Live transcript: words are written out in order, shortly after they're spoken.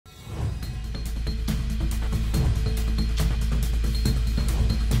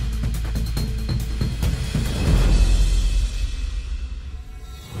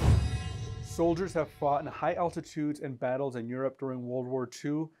soldiers have fought in high altitudes and battles in Europe during World War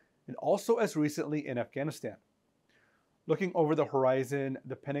II, and also as recently in Afghanistan. Looking over the horizon,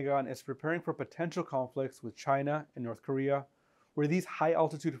 the Pentagon is preparing for potential conflicts with China and North Korea, where these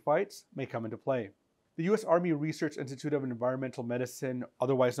high-altitude fights may come into play. The U.S. Army Research Institute of Environmental Medicine,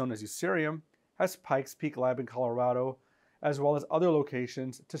 otherwise known as USAREUM, has Pikes Peak Lab in Colorado, as well as other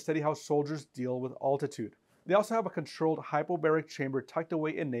locations to study how soldiers deal with altitude. They also have a controlled hyperbaric chamber tucked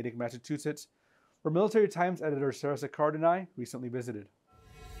away in Natick, Massachusetts, where Military Times editor Sarah Sicard and I recently visited.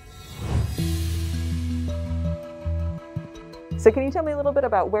 So can you tell me a little bit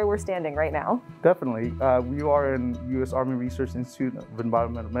about where we're standing right now? Definitely. We are in U.S. Army Research Institute of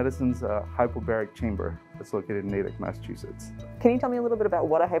Environmental Medicine's hyperbaric chamber that's located in Natick, Massachusetts. Can you tell me a little bit about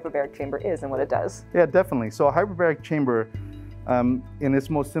what a hyperbaric chamber is and what it does? Yeah, definitely. So a hyperbaric chamber, in its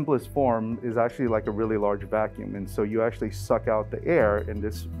most simplest form, is actually like a really large vacuum. And so you actually suck out the air, and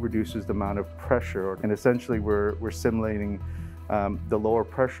this reduces the amount of pressure. And essentially we're simulating the lower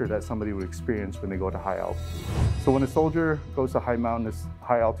pressure that somebody would experience when they go to high altitude. So when a soldier goes to high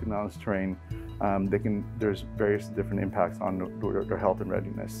altitude mountainous terrain, there's various different impacts on their health and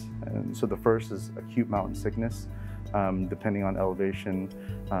readiness. And so the first is acute mountain sickness. Depending on elevation,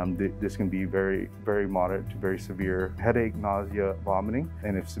 this can be very, very moderate to very severe headache, nausea, vomiting,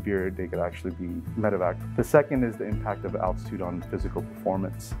 and if severe, they could actually be medevac. The second is the impact of altitude on physical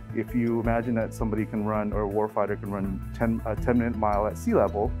performance. If you imagine that somebody can run, or a warfighter can run a 10-minute mile at sea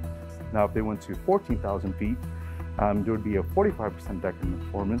level, now if they went to 14,000 feet, there would be a 45% decline in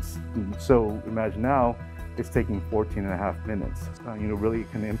performance. So imagine now, it's taking 14.5 minutes. Really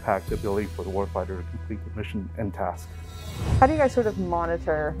can impact the ability for the warfighter to complete the mission and task. How do you guys sort of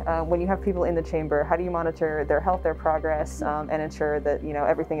monitor, when you have people in the chamber, how do you monitor their health, their progress, and ensure that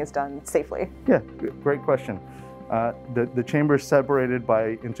everything is done safely? Yeah, great question. The chamber is separated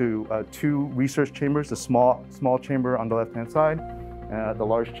into two research chambers, the small chamber on the left-hand side, the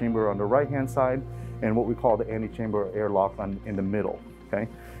large chamber on the right-hand side, and what we call the antechamber or airlock in the middle. Okay,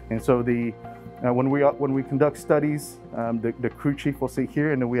 and so when we conduct studies, the crew chief will sit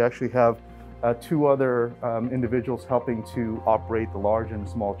here, and then we actually have two other individuals helping to operate the large and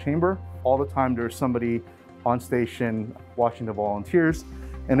small chamber. All the time there's somebody on station watching the volunteers.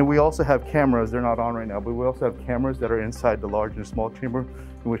 And then we also have cameras, they're not on right now, but we also have cameras that are inside the large and small chamber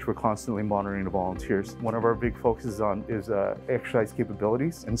in which we're constantly monitoring the volunteers. One of our big focuses is exercise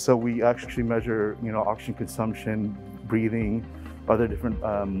capabilities. And so we actually measure oxygen consumption, breathing, other different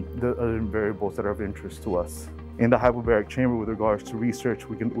variables that are of interest to us. In the hyperbaric chamber, with regards to research,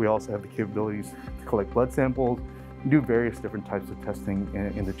 we also have the capabilities to collect blood samples, and do various different types of testing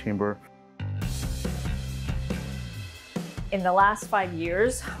in the chamber. In the last 5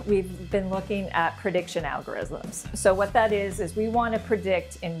 years, we've been looking at prediction algorithms. So what that is we want to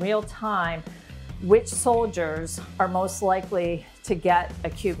predict in real time which soldiers are most likely to get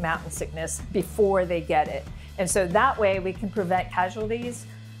acute mountain sickness before they get it. And so that way we can prevent casualties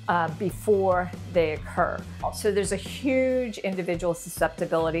before they occur. So there's a huge individual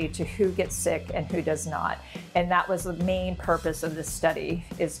susceptibility to who gets sick and who does not. And that was the main purpose of this study,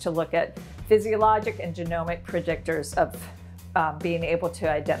 is to look at physiologic and genomic predictors of being able to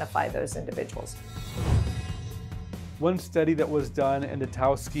identify those individuals. One study that was done in the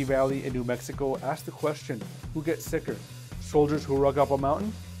Taos Ski Valley in New Mexico asked the question, who gets sicker? Soldiers who rug up a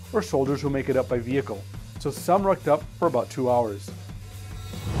mountain or soldiers who make it up by vehicle? So some rugged up for about 2 hours.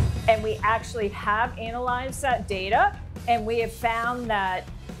 And we actually have analyzed that data, and we have found that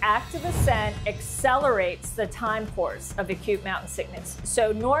active ascent accelerates the time course of acute mountain sickness.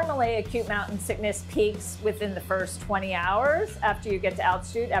 So normally acute mountain sickness peaks within the first 20 hours after you get to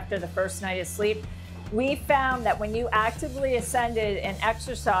altitude, after the first night of sleep. We found that when you actively ascended and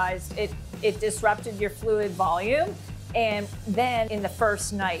exercised, it disrupted your fluid volume. And then in the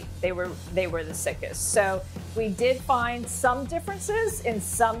first night, they were the sickest. So we did find some differences in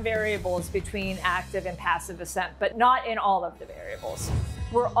some variables between active and passive ascent, but not in all of the variables.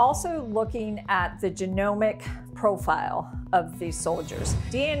 We're also looking at the genomic profile of these soldiers.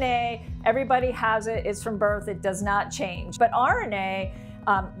 DNA, everybody has it, it's from birth, it does not change. But RNA,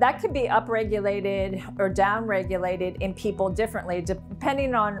 that could be upregulated or downregulated in people differently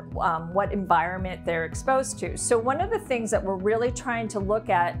depending on what environment they're exposed to. So one of the things that we're really trying to look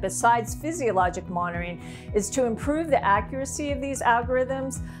at, besides physiologic monitoring, is to improve the accuracy of these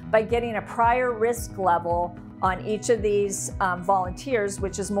algorithms by getting a prior risk level on each of these volunteers,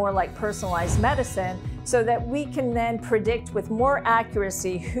 which is more like personalized medicine, so that we can then predict with more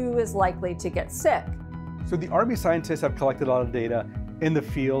accuracy who is likely to get sick. So the Army scientists have collected a lot of data in the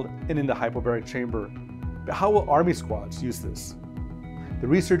field and in the hyperbaric chamber. But how will Army squads use this? the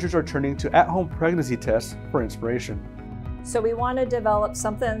researchers are turning to at-home pregnancy tests for inspiration. So we want to develop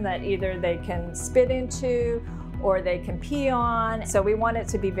something that either they can spit into or they can pee on. So we want it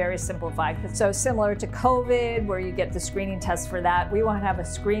to be very simplified. So similar to COVID, where you get the screening test for that, we want to have a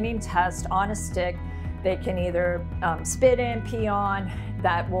screening test on a stick they can either spit in, pee on,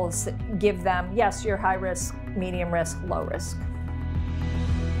 that will give them, yes, you're high risk, medium risk, low risk.